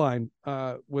of Deadline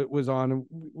was on, and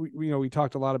we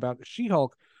talked a lot about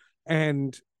She-Hulk,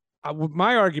 and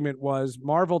my argument was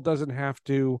Marvel doesn't have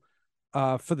to,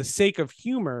 for the sake of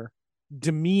humor,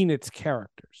 demean its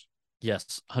characters.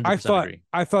 Yes, 100% agree.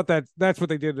 I thought that's what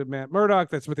they did to Matt Murdock.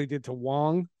 That's what they did to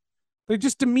Wong. They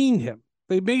just demeaned him.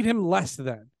 They made him less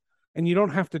than, and you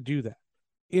don't have to do that.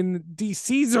 In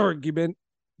DC's argument,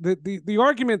 the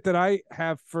argument that I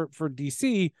have for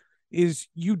DC is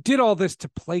you did all this to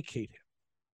placate him.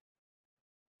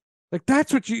 Like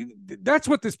that's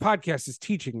what this podcast is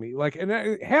teaching me. Like, and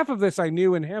half of this I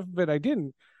knew and half of it I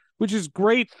didn't, which is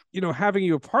great, having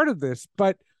you a part of this.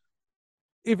 But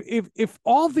if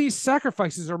all these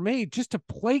sacrifices are made just to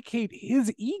placate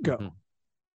his ego,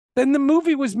 then the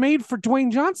movie was made for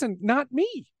Dwayne Johnson, not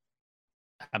me.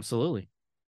 Absolutely.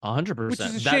 100%. Which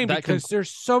is a shame because there's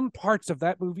some parts of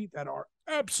that movie that are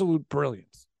absolute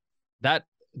brilliance. That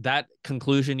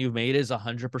conclusion you've made is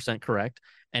 100% correct.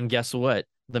 And guess what?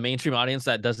 The mainstream audience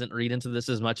that doesn't read into this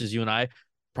as much as you and I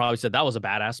probably said that was a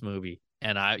badass movie.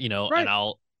 And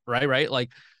right.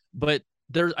 Like, but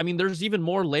there's even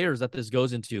more layers that this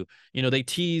goes into. They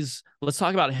tease. Let's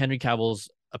talk about Henry Cavill's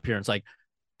appearance. Like,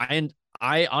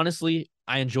 I honestly,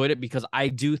 I enjoyed it because I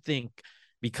do think,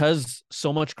 because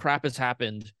so much crap has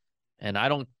happened, and I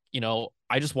don't,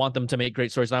 I just want them to make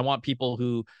great stories. And I want people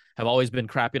who have always been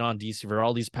crapping on DC for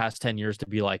all these past 10 years to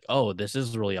be like, oh, this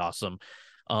is really awesome.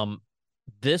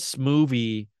 This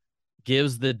movie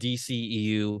gives the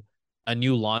DCEU a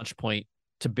new launch point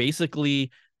to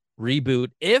basically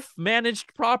reboot, if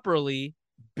managed properly,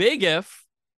 big if.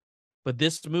 But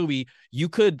this movie, you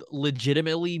could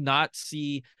legitimately not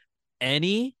see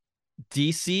any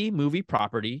DC movie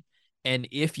property. And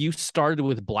if you started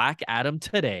with Black Adam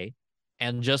today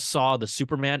and just saw the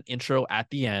Superman intro at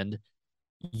the end,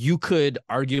 you could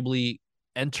arguably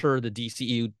enter the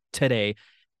DCU today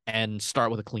and start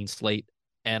with a clean slate.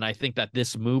 And I think that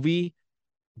this movie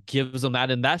gives them that.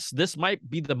 And this might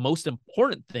be the most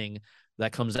important thing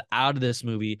that comes out of this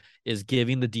movie, is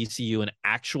giving the DCU an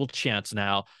actual chance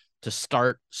now to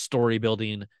start story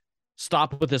building.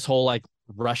 Stop with this whole like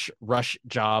rush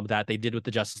job that they did with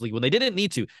the Justice League when they didn't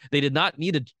need to. They did not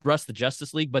need to rush the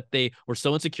Justice League, but they were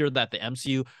so insecure that the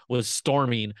MCU was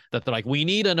storming that they're like, we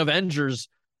need an Avengers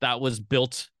that was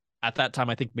built at that time.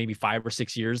 I think maybe 5 or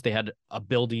 6 years. They had a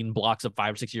building blocks of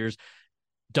 5 or 6 years.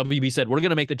 WB said, we're going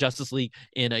to make the Justice League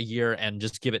in a year and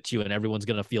just give it to you, and everyone's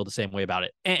going to feel the same way about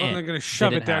it. They're going to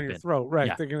shove it down your throat. Right.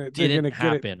 Yeah. They're going to Didn't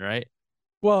get it. right?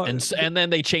 Well, and then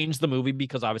they changed the movie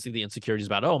because obviously the insecurities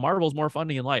about, oh, Marvel's more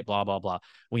funny and light, blah, blah, blah.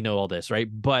 We know all this, right?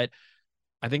 But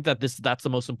I think that that's the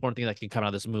most important thing that can come out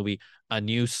of this movie, a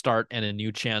new start and a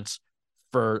new chance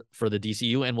for the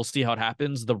DCU, and we'll see how it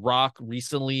happens. The Rock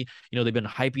recently, they've been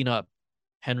hyping up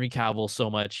Henry Cavill so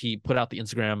much. He put out the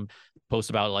Instagram post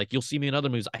about like, you'll see me in other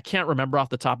movies. I can't remember off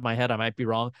the top of my head. I might be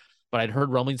wrong, but I'd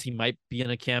heard rumblings he might be in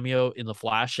a cameo in The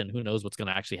Flash, and who knows what's going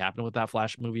to actually happen with that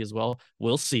Flash movie as well.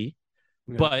 We'll see.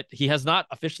 Yeah. But he has not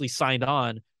officially signed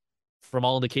on, from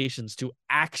all indications, to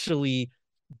actually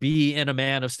be in a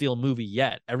Man of Steel movie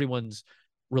yet. Everyone's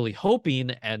really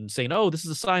hoping and saying, oh, this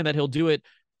is a sign that he'll do it.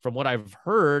 From what I've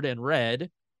heard and read,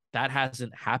 that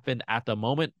hasn't happened at the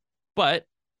moment. But,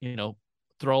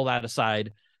 throw all that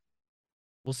aside.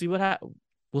 We'll see what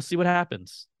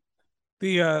happens.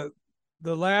 The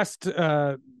last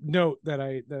note that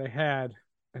I had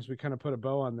as we kind of put a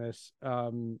bow on this,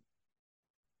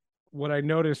 what I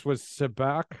noticed was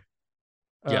Sabak,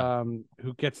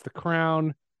 who gets the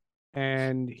crown,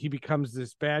 and he becomes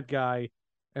this bad guy.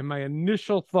 And my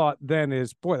initial thought then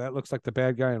is, boy, that looks like the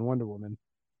bad guy in Wonder Woman.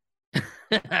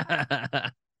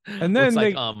 And then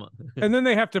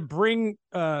they have to bring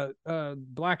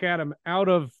Black Adam out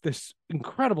of this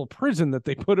incredible prison that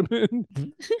they put him in.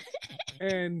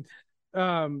 And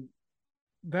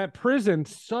that prison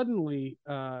suddenly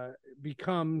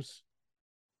becomes,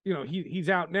 he's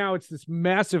out now. It's this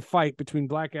massive fight between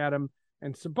Black Adam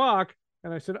and Sabak.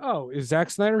 And I said, oh, is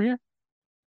Zack Snyder here?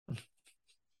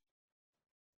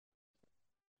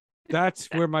 That's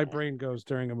where my brain goes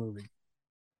during a movie.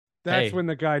 That's when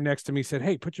the guy next to me said,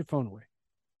 hey, put your phone away.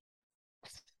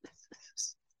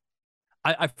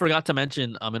 I forgot to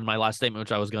mention in my last statement,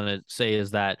 which I was going to say,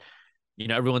 is that,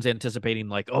 everyone's anticipating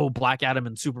like, oh, Black Adam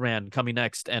and Superman coming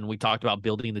next. And we talked about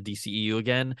building the DCEU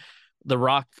again. The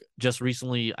Rock just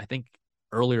recently, I think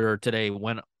earlier today,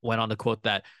 went on to quote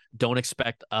that, don't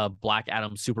expect a Black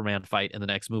Adam Superman fight in the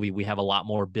next movie. We have a lot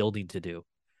more building to do.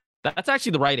 That's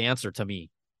actually the right answer to me,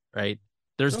 right?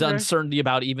 There's the uncertainty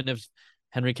about even if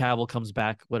Henry Cavill comes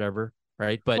back, whatever,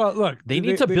 right? But look, they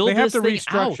need to build. They have to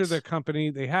restructure the company.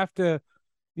 They have to,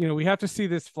 we have to see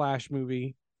this Flash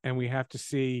movie, and we have to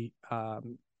see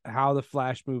how the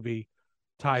Flash movie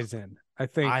ties in.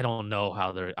 I don't know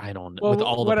how they're. With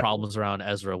all the problems around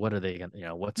Ezra, what are they going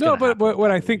to? What's no? But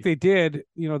what I think they did,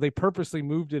 they purposely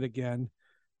moved it again,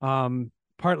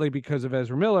 partly because of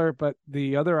Ezra Miller, but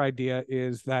the other idea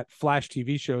is that Flash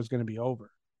TV show is going to be over.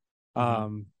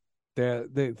 Mm-hmm.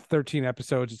 The 13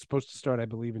 episodes, it's supposed to start, I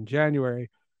believe, in January.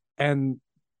 And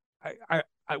I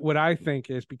what I think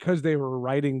is, because they were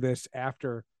writing this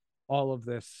after all of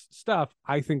this stuff,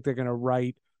 I think they're going to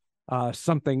write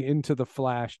something into the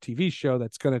Flash TV show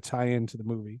that's going to tie into the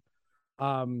movie.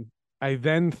 I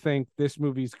then think this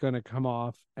movie's going to come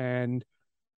off, and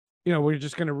we're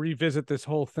just going to revisit this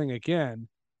whole thing again.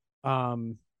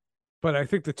 But I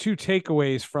think the two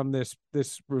takeaways from this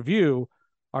review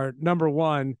are, number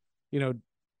one,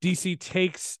 DC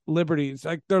takes liberties.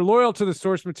 Like, they're loyal to the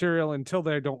source material until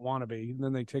they don't want to be, and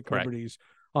then they take liberties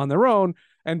on their own.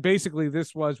 And basically,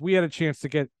 we had a chance to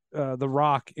get The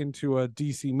Rock into a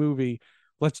DC movie.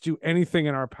 Let's do anything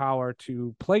in our power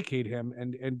to placate him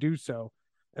and do so.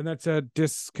 And that's a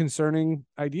disconcerting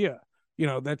idea.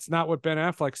 That's not what Ben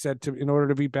Affleck said in order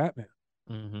to be Batman.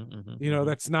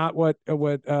 That's not what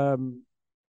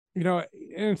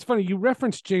and it's funny, you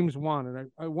referenced James Wan, and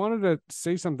I wanted to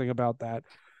say something about that.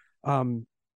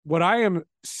 What I am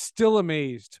still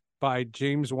amazed by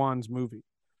James Wan's movie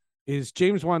is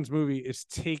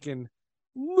taken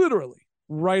literally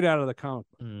right out of the comic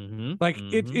book.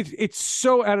 It's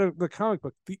so out of the comic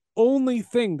book. The only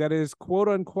thing that is, quote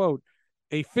unquote,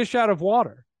 a fish out of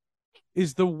water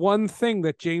is the one thing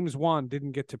that James Wan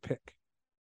didn't get to pick: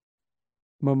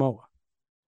 Momoa.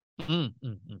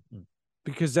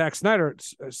 Because Zack Snyder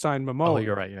signed Momoa. Oh,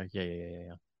 you're right.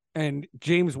 Yeah. And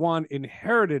James Wan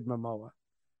inherited Momoa.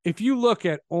 If you look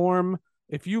at Orm,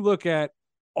 if you look at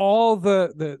all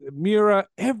the Mira,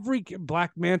 every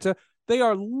Black Manta, they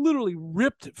are literally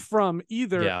ripped from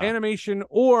either animation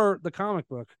or the comic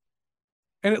book.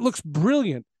 And it looks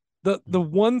brilliant. The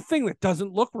one thing that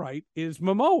doesn't look right is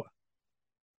Momoa.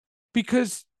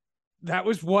 Because that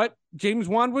was what James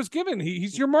Wan was given.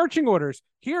 He's your marching orders.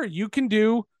 Here, you can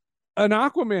do an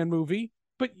Aquaman movie,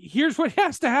 but here's what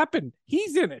has to happen.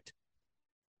 He's in it.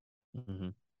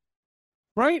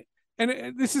 Right?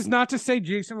 And this is not to say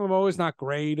Jason Momoa is not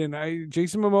great, and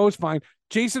Jason Momoa is fine.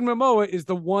 Jason Momoa is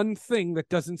the one thing that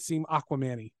doesn't seem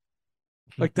Aquaman-y.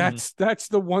 Like, that's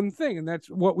the one thing, and that's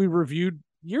what we reviewed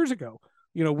years ago.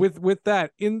 With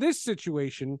that. In this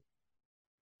situation,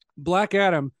 Black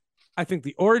Adam, I think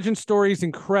the origin story is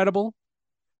incredible.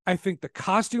 I think the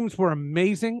costumes were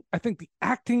amazing. I think the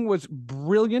acting was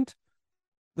brilliant.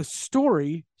 The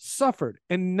story suffered.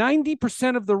 And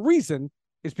 90% of the reason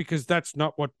is because that's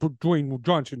not what Dwayne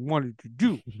Johnson wanted to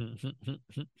do.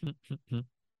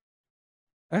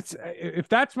 If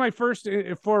that's my first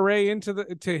foray into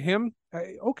him,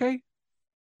 okay.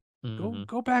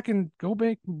 Go back and go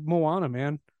make Moana,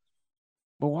 man.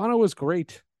 Moana was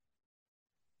great.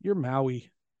 You're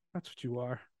Maui. That's what you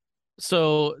are.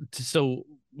 So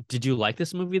did you like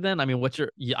this movie then? I mean, what's your?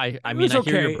 I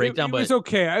hear your breakdown, but it was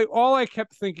okay. All I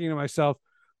kept thinking to myself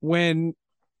when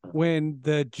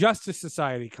the Justice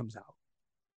Society comes out,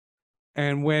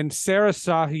 and when Sarah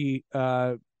Sahi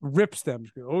rips them.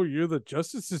 Oh, you're the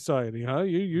Justice Society, huh?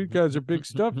 You guys are big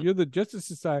stuff. You're the Justice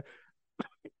Society.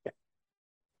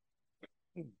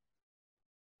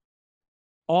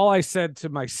 All I said to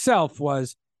myself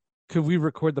was, could we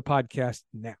record the podcast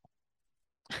now?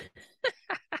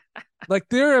 Like,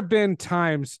 there have been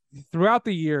times throughout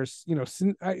the years,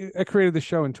 since I created the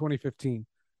show in 2015,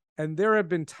 and there have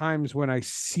been times when I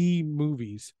see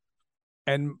movies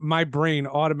and my brain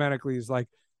automatically is like,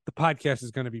 the podcast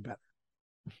is going to be better.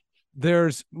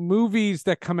 There's movies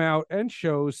that come out and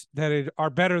shows that are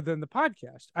better than the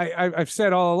podcast. I've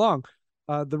said all along,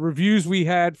 the reviews we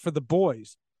had for The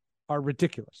Boys are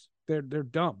ridiculous. They're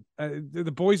dumb.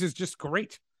 The Boys is just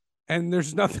great, and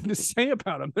there's nothing to say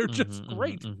about them. They're just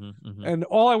great. And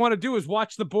all I want to do is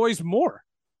watch The Boys more.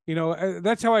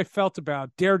 That's how I felt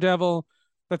about Daredevil.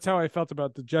 That's how I felt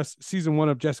about the season 1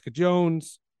 of Jessica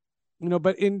Jones.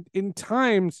 But in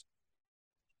times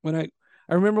when I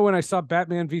remember when I saw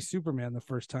Batman v Superman the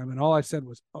first time, and all I said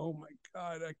was, "Oh my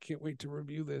God, I can't wait to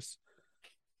review this."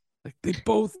 Like, they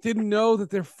both didn't know that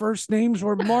their first names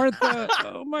were Martha.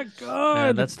 Oh my God.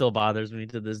 Man, that still bothers me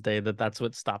to this day that's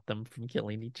what stopped them from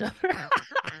killing each other.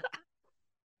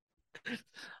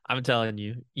 I'm telling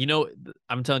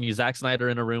you, Zack Snyder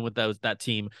in a room with that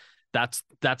team. That's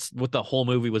what the whole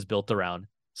movie was built around.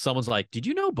 Someone's like, did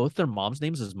you know both their mom's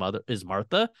names is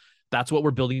Martha? That's what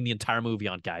we're building the entire movie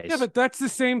on, guys. Yeah, but that's the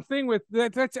same thing with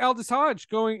that's Aldous Hodge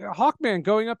Hawkman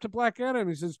going up to Black Adam.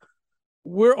 He says,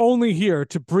 we're only here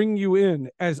to bring you in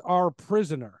as our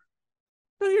prisoner.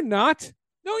 No, you're not.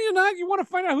 No, you're not. You want to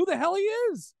find out who the hell he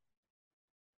is.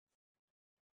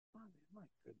 Oh, my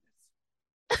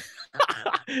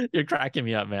goodness. You're cracking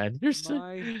me up, man.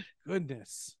 My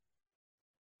goodness.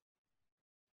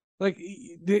 Like,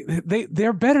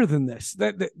 they're better than this.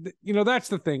 That's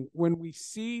the thing. When we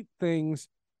see things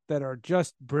that are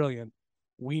just brilliant,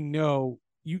 we know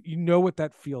you know what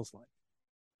that feels like.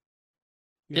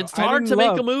 It's hard to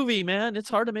make a movie, man. It's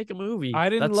hard to make a movie. I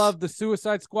didn't love the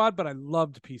Suicide Squad, but I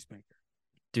loved Peacemaker.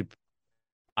 Dude,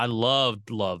 I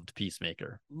loved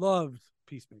Peacemaker. Loved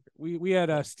Peacemaker. We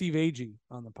had Steve Agee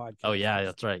on the podcast. Oh yeah,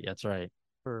 that's right.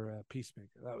 For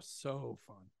Peacemaker, that was so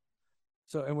fun.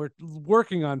 So, and we're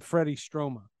working on Freddie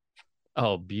Stroma.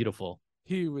 Oh, beautiful.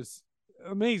 He was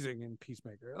amazing in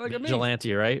Peacemaker. Like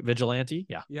Vigilante, right? Vigilante,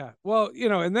 yeah. Yeah. Well,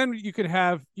 and then you could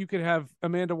have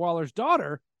Amanda Waller's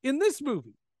daughter in this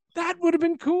movie. That would have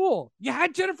been cool. You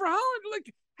had Jennifer Holland.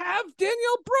 Like, have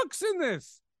Danielle Brooks in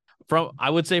this. I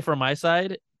would say from my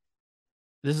side,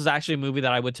 this is actually a movie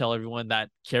that I would tell everyone that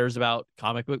cares about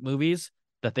comic book movies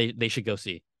that they should go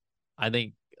see. I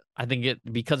think it,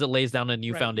 because it lays down a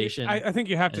new foundation. I think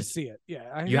you have to see it.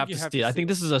 Yeah, you have to see it. I think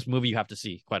this is a movie you have to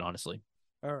see, quite honestly.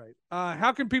 All right.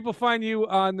 How can people find you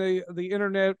on the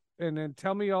internet? And then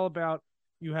tell me all about.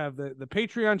 You have the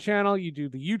Patreon channel. You do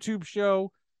the YouTube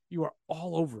show. You are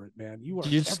all over it, man. You are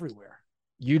everywhere.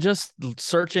 You just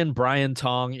search in Brian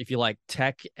Tong if you like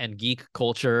tech and geek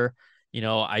culture.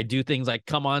 I do things like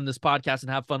come on this podcast and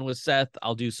have fun with Seth.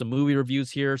 I'll do some movie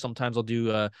reviews here. Sometimes I'll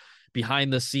do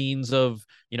behind the scenes of,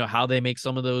 how they make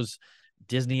some of those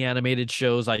Disney animated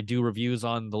shows. I do reviews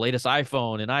on the latest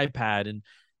iPhone and iPad, and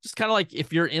just kind of like,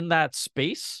 if you're in that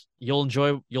space, you'll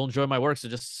enjoy my work. So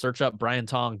just search up Brian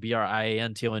Tong,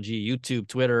 BrianTong, YouTube,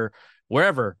 Twitter,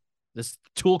 wherever. This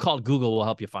tool called Google will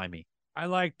help you find me. I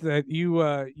like that you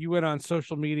went on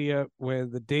social media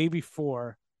the day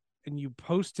before, and you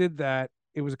posted that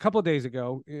it was a couple of days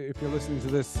ago. If you're listening to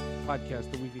this podcast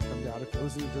the week it comes out, if you're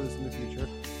listening to this in the future,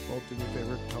 well, do me a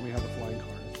favor, tell me how the flying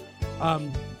car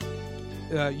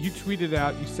is. You tweeted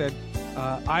out, you said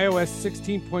iOS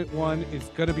 16.1 is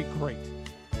going to be great.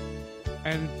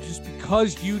 And just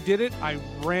because you did it, I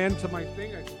ran to my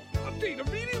thing. I said, update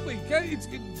immediately.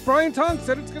 Brian Tong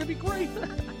said it's going to be great.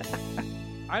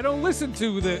 I don't listen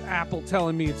to the Apple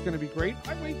telling me it's going to be great.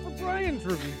 I wait for Brian's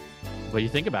review. What do you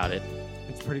think about it?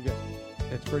 It's pretty good.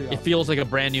 It's pretty awesome. It feels like a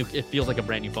brand new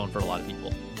phone for a lot of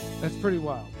people. That's pretty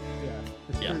wild. Yeah.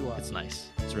 Pretty wild. It's nice.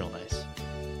 It's real nice.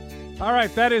 All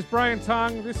right, that is Brian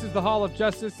Tong. This is the Hall of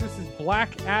Justice. This is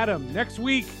Black Adam. Next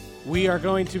week, we are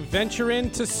going to venture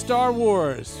into Star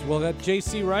Wars. We'll get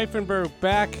J.C. Reifenberg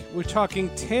back. We're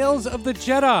talking Tales of the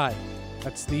Jedi.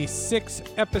 That's the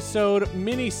 6-episode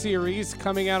miniseries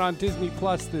coming out on Disney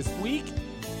Plus this week.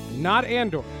 Not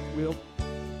Andor. We'll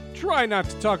try not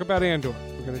to talk about Andor.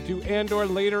 We're going to do Andor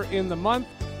later in the month.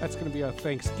 That's going to be our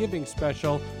Thanksgiving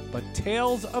special. But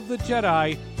Tales of the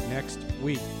Jedi next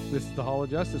week. This is the Hall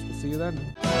of Justice. We'll see you then.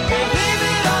 Believe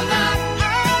it or not,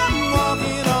 I'm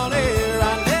walking on air.